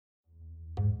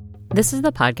This is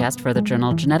the podcast for the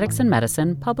journal Genetics in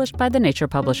Medicine, published by the Nature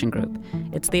Publishing Group.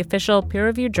 It's the official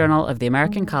peer-reviewed journal of the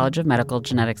American College of Medical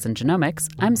Genetics and Genomics.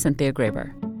 I'm Cynthia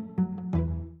Graber.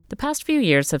 The past few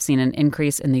years have seen an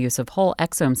increase in the use of whole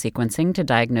exome sequencing to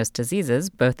diagnose diseases,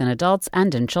 both in adults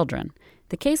and in children.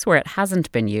 The case where it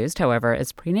hasn't been used, however,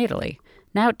 is prenatally.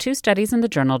 Now, 2 studies in the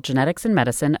journal Genetics in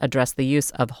Medicine address the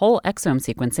use of whole exome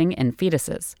sequencing in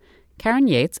fetuses. Karen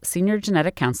Yates, senior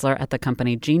genetic counselor at the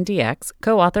company GeneDx,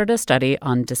 co-authored a study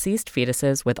on deceased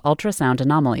fetuses with ultrasound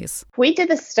anomalies. We did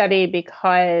the study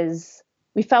because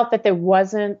we felt that there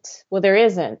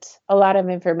isn't a lot of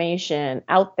information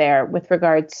out there with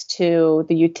regards to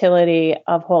the utility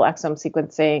of whole exome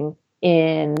sequencing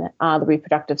in the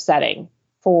reproductive setting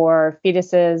for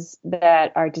fetuses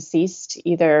that are deceased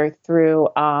either through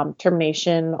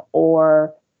termination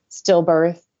or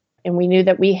stillbirth. And we knew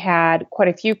that we had quite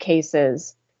a few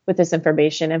cases with this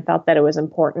information and felt that it was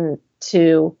important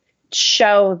to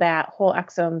show that whole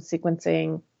exome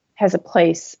sequencing has a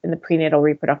place in the prenatal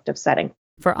reproductive setting.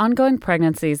 For ongoing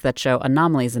pregnancies that show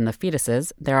anomalies in the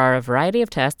fetuses, there are a variety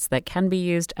of tests that can be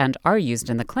used and are used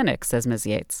in the clinic, says Ms.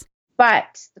 Yates.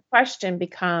 But the question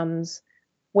becomes,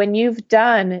 when you've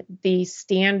done the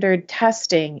standard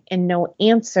testing and no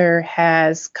answer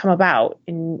has come about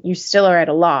and you still are at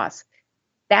a loss,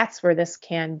 that's where this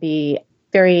can be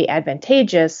very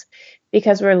advantageous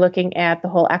because we're looking at the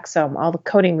whole exome, all the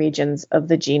coding regions of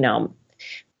the genome.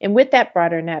 And with that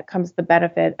broader net comes the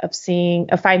benefit of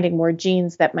finding more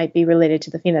genes that might be related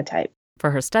to the phenotype.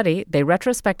 For her study, they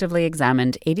retrospectively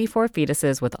examined 84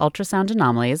 fetuses with ultrasound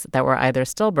anomalies that were either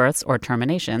stillbirths or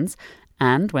terminations,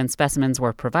 and when specimens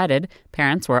were provided,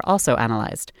 parents were also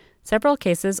analyzed. Several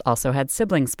cases also had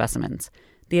sibling specimens.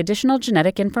 The additional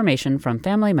genetic information from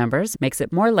family members makes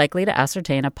it more likely to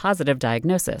ascertain a positive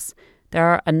diagnosis. There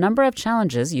are a number of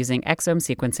challenges using exome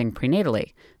sequencing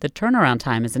prenatally. The turnaround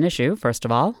time is an issue, first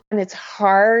of all. And it's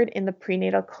hard in the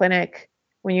prenatal clinic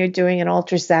when you're doing an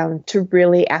ultrasound to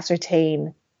really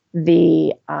ascertain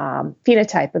the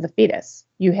phenotype of the fetus.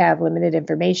 You have limited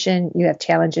information. You have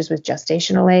challenges with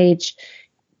gestational age.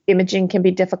 Imaging can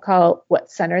be difficult.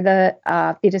 What center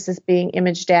the fetus is being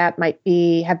imaged at might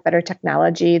have better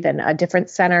technology than a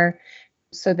different center.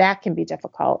 So that can be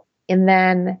difficult. And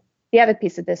then the other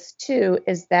piece of this, too,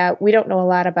 is that we don't know a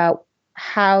lot about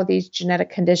how these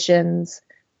genetic conditions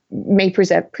may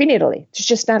present prenatally. There's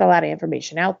just not a lot of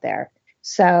information out there.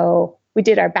 So we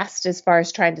did our best as far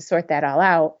as trying to sort that all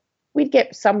out. We'd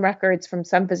get some records from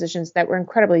some physicians that were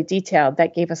incredibly detailed,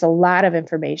 that gave us a lot of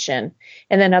information,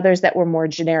 and then others that were more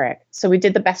generic. So we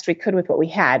did the best we could with what we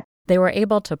had. They were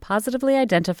able to positively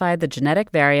identify the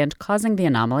genetic variant causing the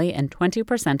anomaly in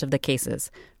 20% of the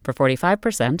cases. For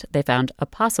 45%, they found a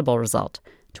possible result.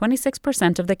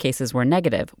 26% of the cases were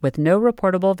negative, with no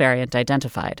reportable variant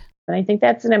identified. And I think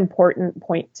that's an important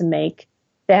point to make,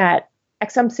 that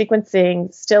exome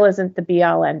sequencing still isn't the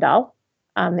be-all, end-all.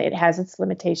 It has its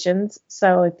limitations.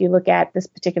 So if you look at this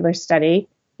particular study,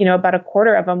 about a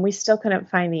quarter of them, we still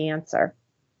couldn't find the answer.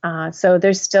 So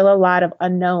there's still a lot of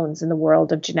unknowns in the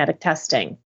world of genetic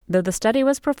testing. Though the study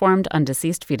was performed on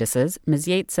deceased fetuses, Ms.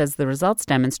 Yates says the results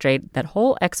demonstrate that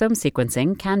whole exome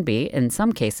sequencing can be, in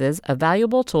some cases, a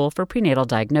valuable tool for prenatal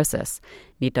diagnosis.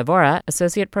 Nita Vora,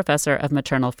 associate professor of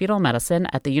maternal fetal medicine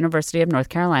at the University of North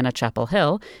Carolina, Chapel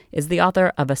Hill, is the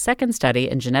author of a second study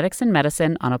in Genetics in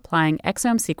Medicine on applying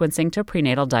exome sequencing to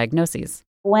prenatal diagnoses.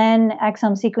 When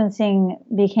exome sequencing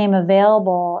became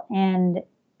available and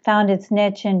found its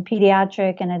niche in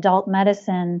pediatric and adult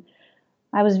medicine,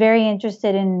 I was very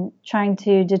interested in trying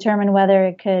to determine whether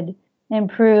it could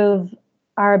improve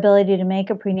our ability to make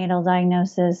a prenatal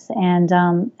diagnosis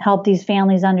and help these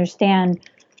families understand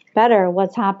better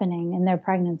what's happening in their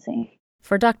pregnancy.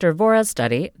 For Dr. Vora's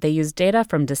study, they used data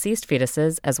from deceased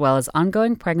fetuses as well as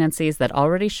ongoing pregnancies that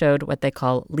already showed what they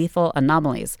call lethal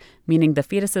anomalies, meaning the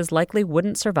fetuses likely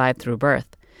wouldn't survive through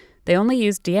birth. They only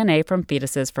used DNA from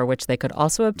fetuses for which they could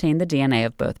also obtain the DNA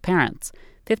of both parents.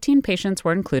 15 patients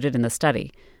were included in the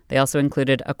study. They also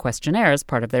included a questionnaire as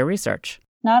part of their research.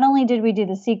 Not only did we do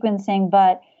the sequencing,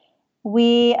 but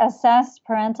we assessed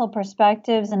parental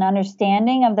perspectives and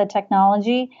understanding of the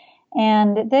technology.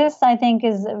 And this, I think,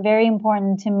 is very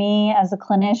important to me as a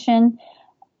clinician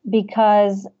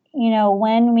because,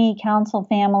 when we counsel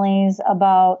families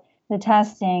about the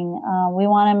testing, we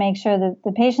want to make sure that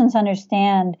the patients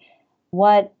understand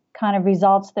what kind of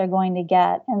results they're going to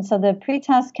get. And so the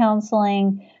pre-test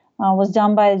counseling was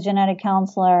done by the genetic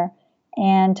counselor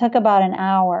and took about an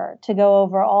hour to go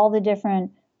over all the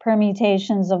different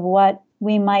permutations of what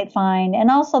we might find. And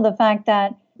also the fact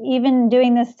that even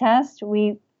doing this test,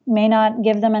 we may not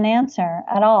give them an answer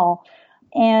at all.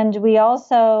 And we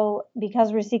also,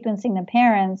 because we're sequencing the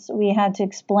parents, we had to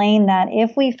explain that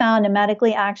if we found a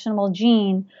medically actionable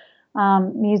gene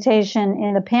mutation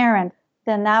in the parent,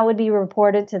 then that would be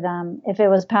reported to them if it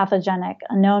was pathogenic,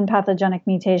 a known pathogenic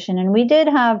mutation. And we did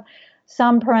have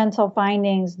some parental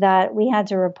findings that we had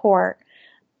to report.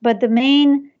 But the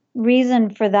main reason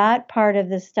for that part of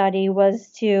the study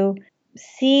was to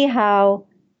see how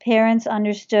parents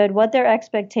understood what their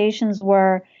expectations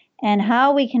were and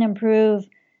how we can improve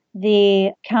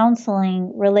the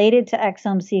counseling related to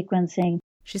exome sequencing.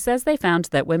 She says they found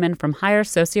that women from higher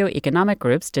socioeconomic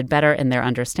groups did better in their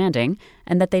understanding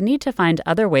and that they need to find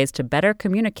other ways to better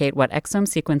communicate what exome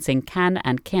sequencing can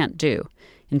and can't do.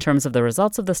 In terms of the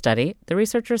results of the study, the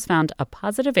researchers found a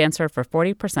positive answer for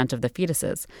 40% of the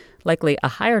fetuses, likely a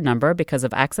higher number because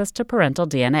of access to parental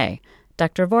DNA.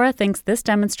 Dr. Vora thinks this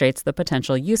demonstrates the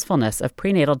potential usefulness of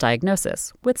prenatal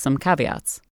diagnosis, with some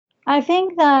caveats. I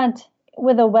think that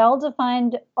with a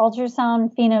well-defined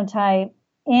ultrasound phenotype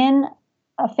in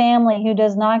a family who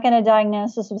does not get a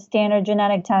diagnosis with standard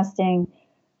genetic testing,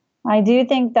 I do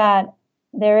think that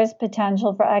there is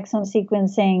potential for exome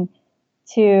sequencing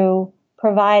to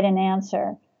provide an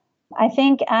answer. I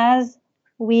think as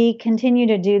we continue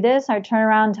to do this, our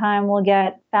turnaround time will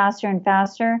get faster and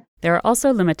faster. There are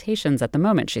also limitations at the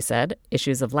moment, she said,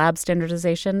 issues of lab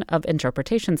standardization, of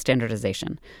interpretation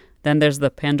standardization. Then there's the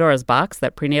Pandora's box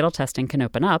that prenatal testing can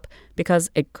open up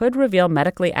because it could reveal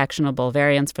medically actionable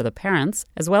variants for the parents,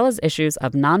 as well as issues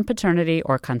of non-paternity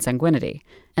or consanguinity.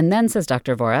 And then, says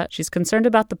Dr. Vora, she's concerned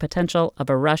about the potential of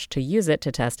a rush to use it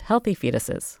to test healthy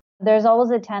fetuses. There's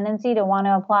always a tendency to want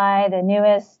to apply the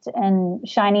newest and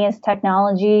shiniest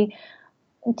technology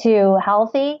to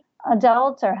healthy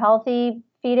adults or healthy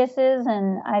fetuses,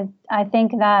 and I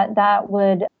think that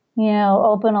would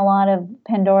open a lot of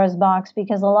Pandora's box,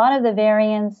 because a lot of the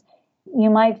variants, you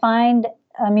might find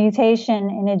a mutation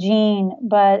in a gene,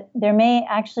 but there may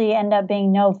actually end up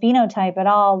being no phenotype at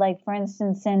all. Like, for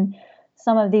instance, in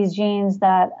some of these genes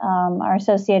that are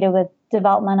associated with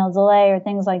developmental delay or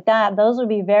things like that, those would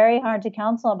be very hard to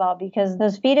counsel about because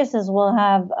those fetuses will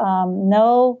have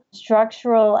no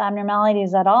structural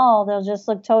abnormalities at all. They'll just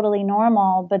look totally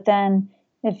normal. But then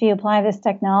if you apply this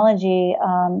technology,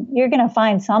 you're going to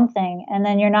find something, and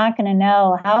then you're not going to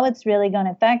know how it's really going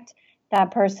to affect that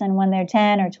person when they're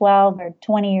 10 or 12 or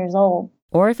 20 years old.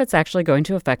 Or if it's actually going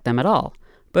to affect them at all.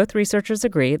 Both researchers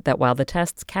agree that while the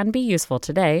tests can be useful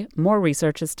today, more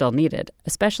research is still needed,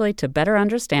 especially to better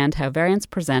understand how variants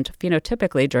present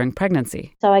phenotypically during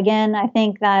pregnancy. So again, I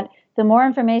think that the more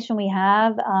information we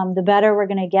have, the better we're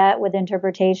going to get with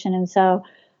interpretation. And so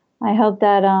I hope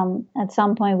that at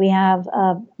some point we have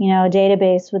a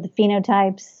database with the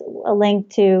phenotypes, a link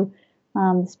to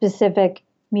specific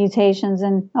mutations.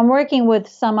 And I'm working with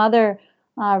some other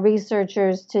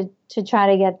researchers to try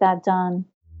to get that done.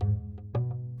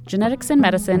 Genetics in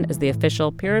Medicine is the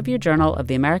official peer-reviewed journal of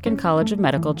the American College of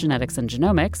Medical Genetics and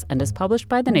Genomics and is published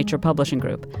by the Nature Publishing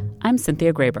Group. I'm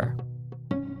Cynthia Graber.